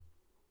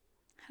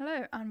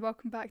Hello and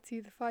welcome back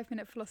to the 5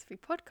 Minute Philosophy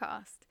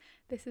podcast.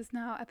 This is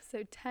now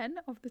episode 10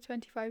 of the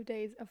 25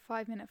 days of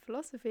 5 Minute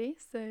Philosophy,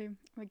 so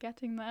we're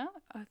getting there,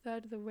 a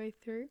third of the way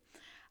through.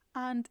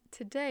 And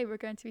today we're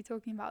going to be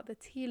talking about the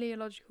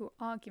teleological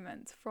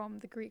argument from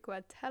the Greek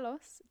word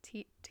telos,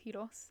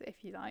 telos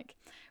if you like,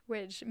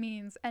 which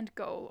means end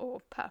goal or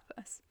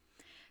purpose.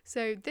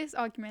 So this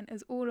argument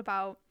is all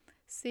about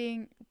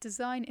seeing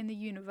design in the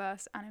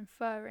universe and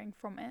inferring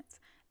from it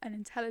an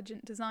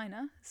intelligent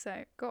designer,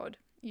 so God,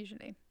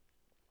 usually.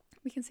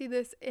 We can see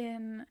this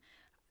in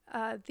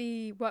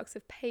the works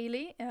of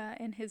Paley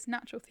in his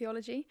Natural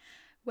Theology,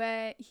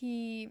 where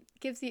he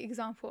gives the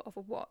example of a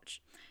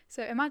watch.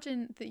 So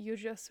imagine that you're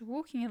just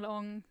walking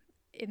along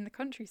in the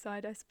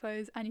countryside, I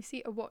suppose, and you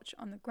see a watch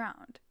on the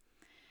ground.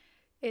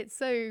 It's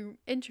so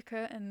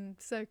intricate and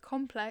so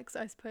complex,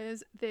 I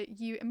suppose,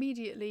 that you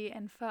immediately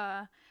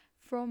infer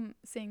from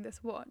seeing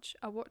this watch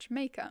a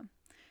watchmaker.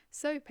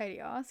 So Paley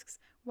asks,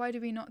 why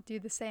do we not do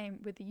the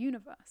same with the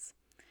universe?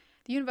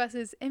 The universe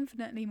is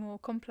infinitely more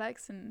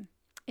complex and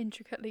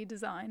intricately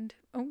designed,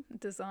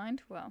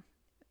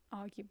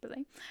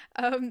 arguably,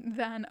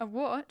 than a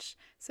watch.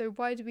 So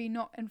why do we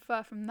not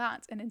infer from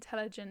that an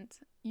intelligent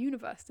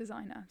universe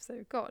designer,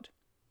 so God?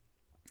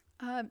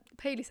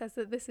 Paley says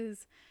that this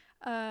is,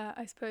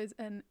 I suppose,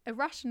 an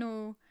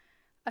irrational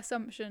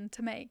assumption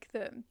to make,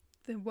 that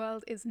the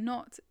world is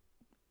not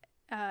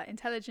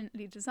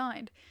intelligently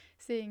designed,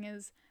 seeing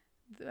as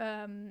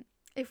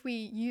if we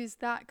use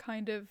that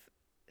kind of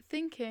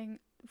thinking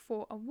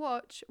for a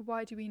watch,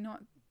 why do we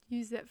not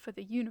use it for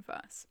the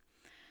universe?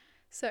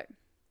 So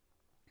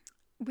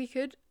we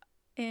could,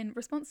 in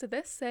response to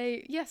this,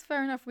 say, yes,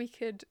 fair enough, we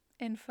could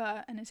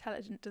infer an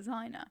intelligent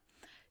designer.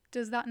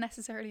 Does that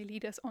necessarily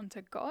lead us on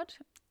to God?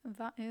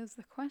 That is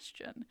the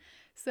question.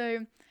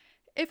 So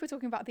if we're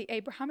talking about the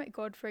Abrahamic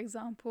God, for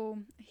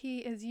example, he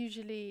is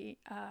usually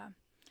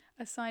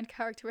assigned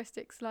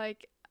characteristics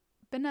like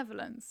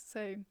benevolence,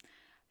 so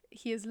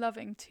he is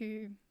loving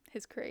to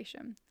his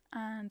creation,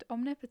 and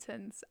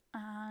omnipotence,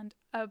 and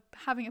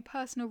having a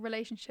personal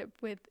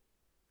relationship with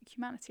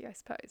humanity, I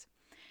suppose.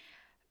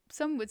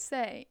 Some would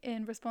say,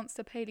 in response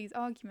to Paley's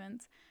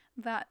argument,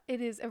 that it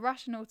is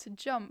irrational to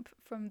jump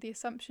from the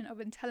assumption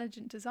of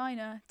intelligent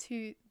designer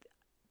to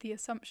the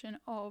assumption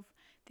of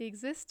the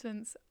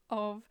existence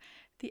of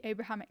the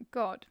Abrahamic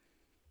God.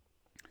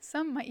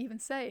 Some might even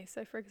say,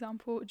 so for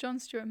example, John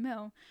Stuart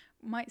Mill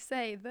might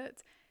say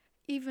that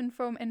even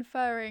from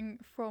inferring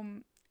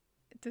from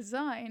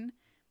design,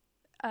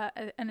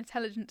 an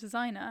intelligent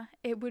designer,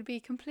 it would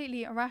be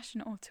completely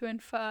irrational to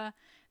infer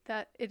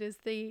that it is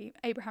the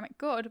Abrahamic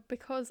God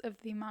because of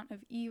the amount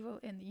of evil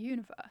in the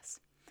universe.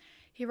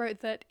 He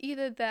wrote that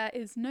either there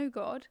is no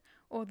God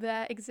or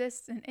there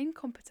exists an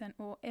incompetent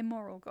or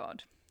immoral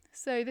God.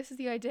 So this is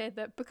the idea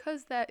that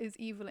because there is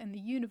evil in the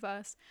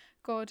universe,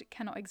 God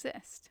cannot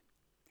exist.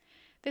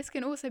 This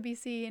can also be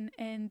seen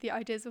in the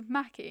ideas of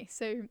Mackey.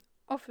 So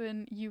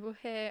often you will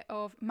hear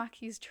of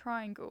Mackey's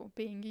triangle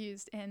being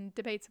used in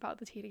debates about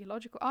the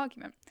teleological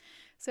argument.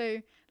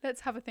 So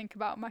let's have a think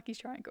about Mackey's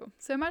triangle.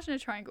 So imagine a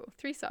triangle,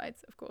 3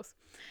 sides, of course.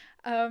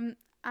 And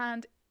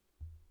on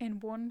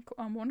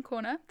one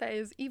corner, there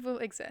is evil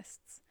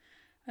exists.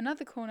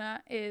 Another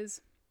corner is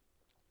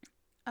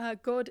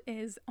God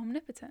is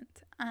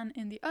omnipotent. And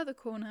in the other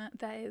corner,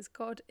 there is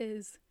God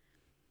is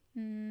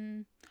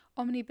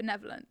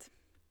omnibenevolent.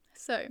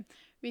 So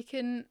we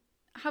can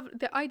have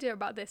the idea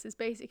about this is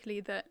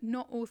basically that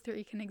not all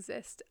 3 can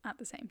exist at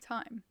the same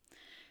time.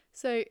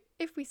 So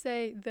if we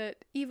say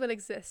that evil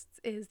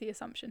exists is the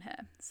assumption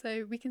here.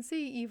 So we can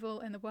see evil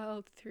in the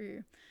world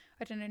through,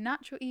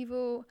 natural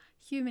evil,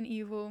 human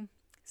evil.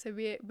 So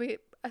we're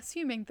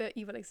assuming that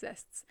evil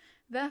exists.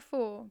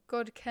 Therefore,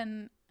 God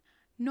can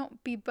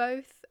not be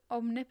both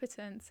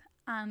omnipotent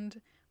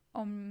and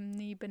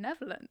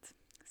omnibenevolent.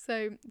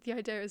 So the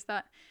idea is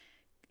that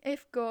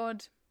if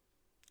God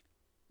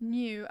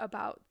knew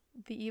about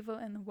the evil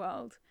in the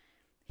world,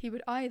 he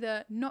would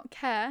either not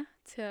care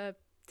to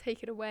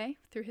take it away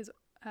through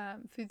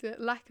the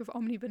lack of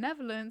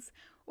omnibenevolence,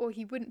 or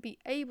he wouldn't be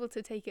able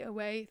to take it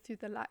away through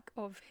the lack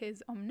of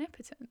his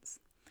omnipotence.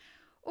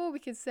 Or we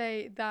could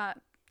say that,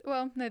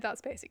 well, no,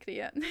 that's basically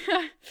it.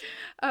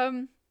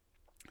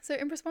 So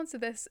in response to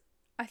this,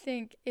 I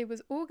think it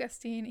was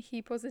Augustine,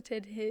 he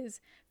posited his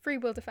free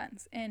will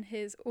defense in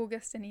his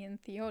Augustinian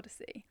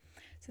Theodicy.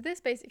 So this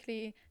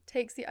basically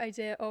takes the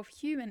idea of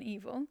human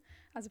evil,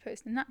 as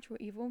opposed to natural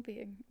evil,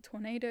 being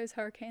tornadoes,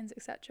 hurricanes,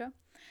 etc.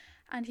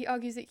 And he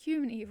argues that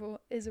human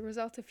evil is a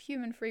result of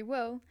human free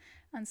will,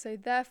 and so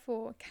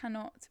therefore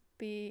cannot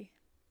be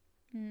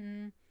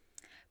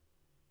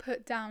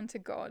put down to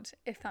God,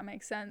 if that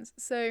makes sense.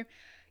 So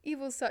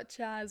evils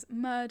such as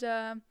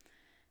murder,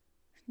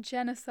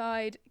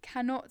 genocide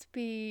cannot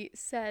be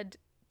said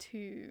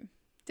to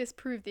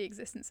disprove the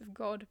existence of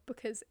God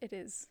because it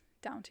is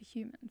down to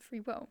human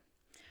free will.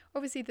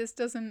 Obviously, this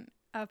doesn't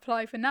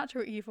apply for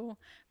natural evil,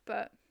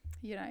 but,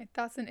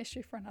 that's an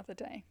issue for another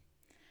day.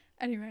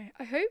 Anyway,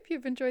 I hope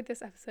you've enjoyed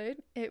this episode.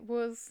 It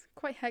was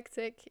quite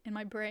hectic in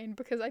my brain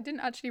because I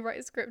didn't actually write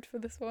a script for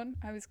this one.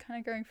 I was kind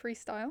of going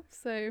freestyle,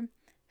 so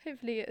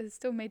hopefully it has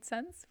still made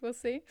sense. We'll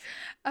see.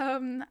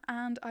 And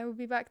I will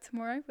be back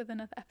tomorrow with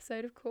another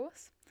episode, of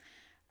course.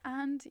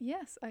 And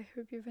yes, I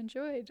hope you've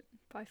enjoyed.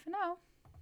 Bye for now.